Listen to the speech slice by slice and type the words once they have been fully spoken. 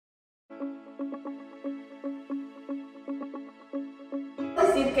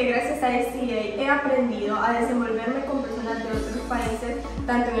decir que gracias a SCA he aprendido a desenvolverme con personas de otros países,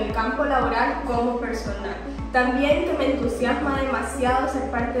 tanto en el campo laboral como personal. También que me entusiasma demasiado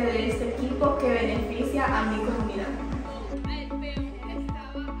ser parte de este equipo que beneficia a mi comunidad.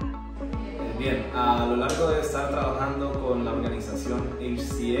 Bien, a lo largo de estar trabajando con la organización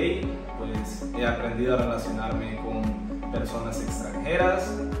HCA, pues he aprendido a relacionarme con personas extranjeras,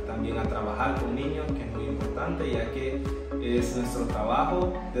 también a trabajar con niños, que es muy importante ya que es nuestro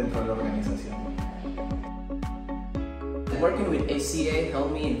trabajo dentro de la organización. Working with HCA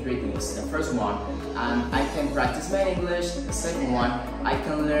helped me in 3 things. The first one, I can practice my English. The second one, I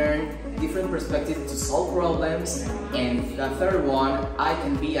can learn different perspectives to solve problems. And the third one, I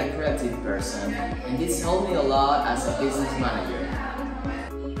can be a creative person. And this helped me a lot as a business manager.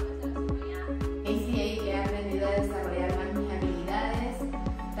 HCA he aprendido a desarrollar más mis habilidades,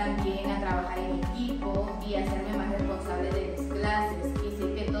 también a trabajar en equipo y a hacerme más responsable de mis clases. Y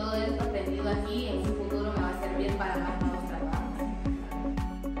sé que todo esto aprendido aquí en un futuro me va a servir para más nuevos trabajos.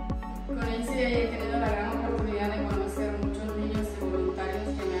 Con HCA he tenido la gran oportunidad de conocer muchos niños y voluntarios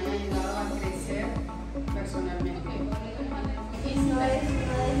que me han ayudado a crecer personalmente.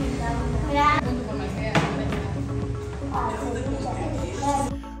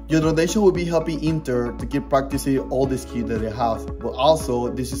 Your donation will be helping intern to keep practicing all the skills that they have, but also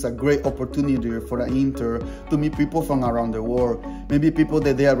this is a great opportunity for an intern to meet people from around the world, maybe people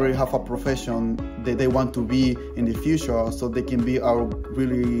that they already have a profession that they want to be in the future, so they can be a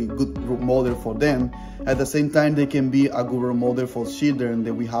really good role model for them. At the same time, they can be a good role model for children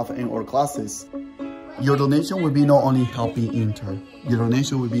that we have in our classes. Your donation will be not only helping intern, your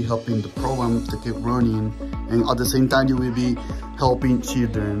donation will be helping the program to keep running, and at the same time you will be helping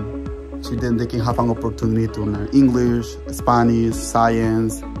children. Children, they can have an opportunity to learn English, Spanish,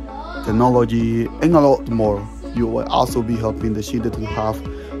 science, technology, and a lot more. You will also be helping the children to have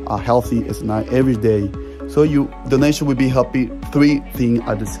a healthy snack every day. So your donation will be helping 3 things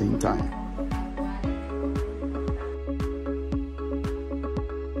at the same time.